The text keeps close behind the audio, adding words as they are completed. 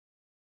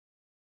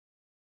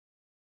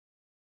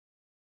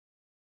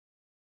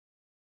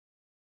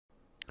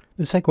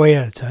The Segue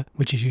editor,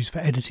 which is used for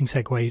editing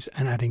segues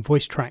and adding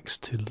voice tracks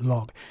to the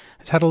log,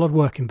 has had a lot of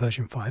work in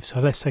version 5, so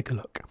let's take a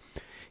look.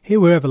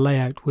 Here we have a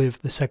layout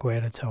with the Segue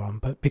editor on,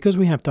 but because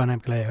we have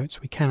dynamic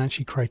layouts, we can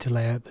actually create a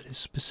layout that is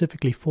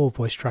specifically for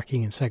voice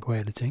tracking and segue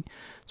editing.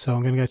 So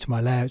I'm going to go to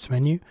my layouts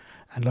menu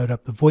and load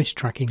up the voice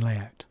tracking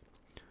layout.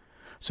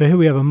 So here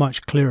we have a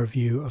much clearer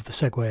view of the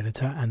Segue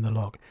editor and the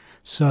log.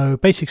 So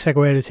basic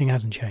segue editing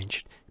hasn't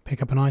changed.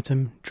 Pick up an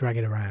item, drag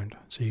it around,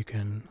 so you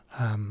can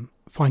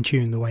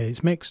fine-tune the way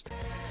it's mixed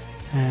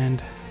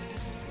and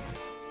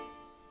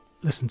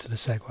listen to the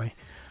segue.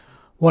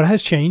 What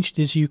has changed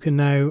is you can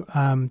now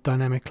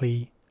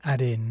dynamically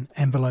add in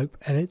envelope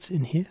edits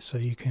in here, so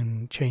you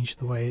can change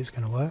the way it's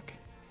going to work,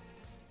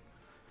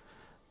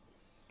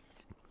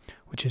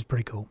 which is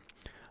pretty cool.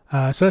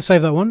 So let's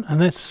save that one and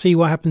let's see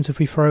what happens if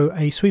we throw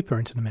a sweeper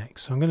into the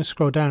mix. So I'm going to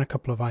scroll down a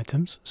couple of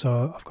items.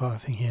 So I've got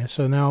everything here.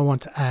 So now I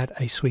want to add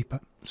a sweeper.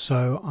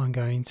 So I'm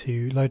going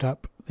to load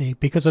up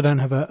because I don't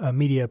have a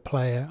media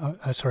player,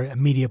 a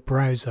media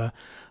browser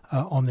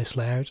on this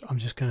layout, I'm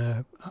just going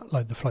to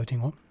load the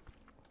floating one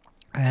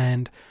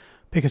and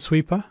pick a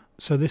sweeper.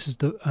 So this is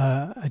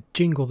a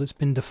jingle that's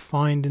been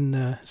defined in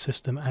the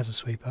system as a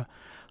sweeper.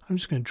 I'm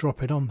just going to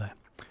drop it on there.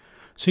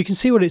 So you can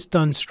see what it's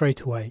done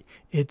straight away.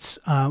 It's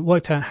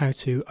worked out how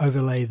to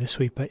overlay the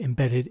sweeper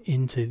embedded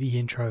into the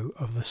intro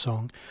of the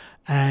song.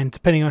 And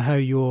depending on how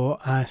your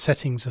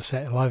settings are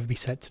set, it'll either be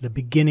set to the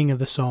beginning of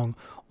the song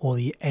or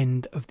the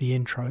end of the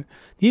intro.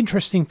 The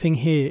interesting thing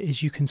here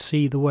is you can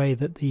see the way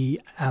that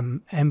the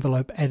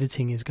envelope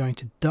editing is going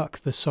to duck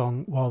the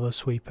song while the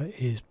sweeper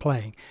is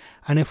playing.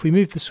 And if we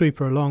move the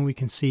sweeper along, we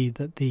can see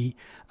that the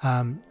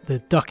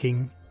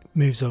ducking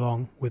moves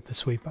along with the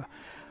sweeper.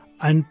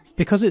 And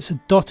because it's a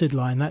dotted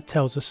line, that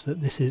tells us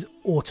that this is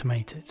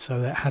automated,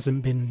 so that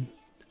hasn't been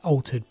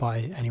altered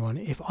by anyone.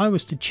 If I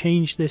was to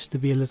change this to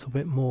be a little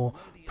bit more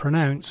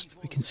pronounced,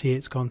 we can see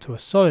it's gone to a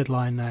solid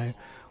line now,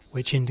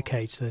 which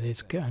indicates that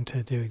it's going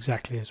to do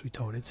exactly as we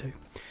told it to.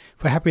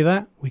 If we're happy with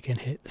that, we can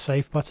hit the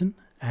save button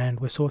and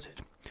we're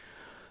sorted.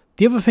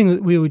 The other thing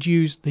that we would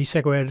use the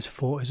Segue editor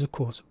for is, of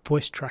course,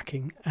 voice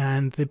tracking,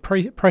 and the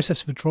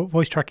process for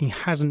voice tracking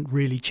hasn't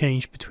really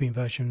changed between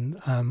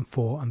version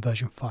 4 and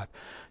version 5.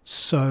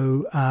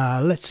 So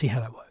let's see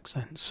how that works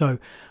then. So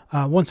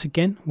once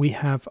again, we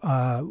have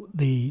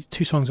the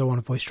two songs I want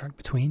to voice track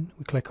between.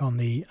 We click on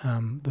the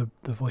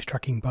voice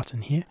tracking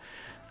button here,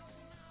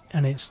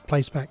 and it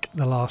plays back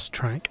the last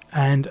track.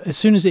 And as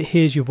soon as it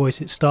hears your voice,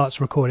 it starts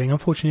recording.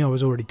 Unfortunately, I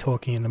was already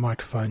talking in the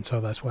microphone,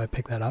 so that's why I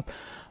picked that up.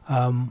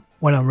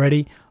 When I'm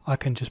ready, I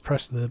can just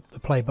press the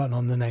play button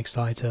on the next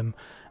item,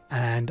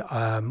 and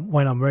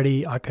when I'm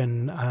ready, I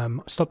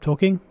can stop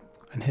talking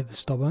and hit the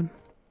stop button.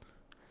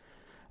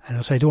 And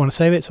it'll say, do you want to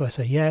save it? So I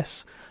say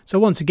yes. So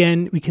once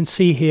again, we can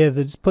see here that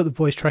it's put the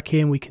voice track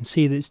in. We can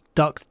see that it's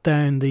ducked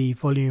down the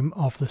volume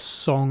of the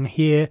song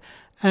here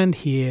and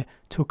here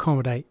to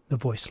accommodate the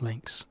voice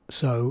links.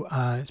 So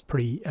it's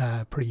pretty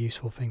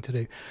useful thing to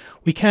do.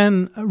 We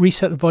can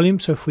reset the volume.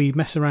 So if we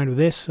mess around with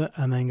this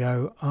and then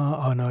go,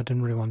 oh no, I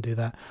didn't really want to do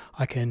that,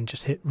 I can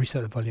just hit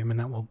reset the volume and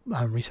that will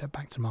reset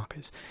back to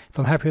markers. If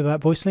I'm happy with that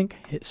voice link,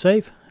 hit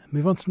save and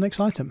move on to the next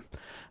item.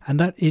 And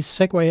that is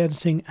segue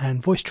editing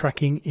and voice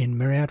tracking in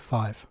Myriad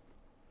 5.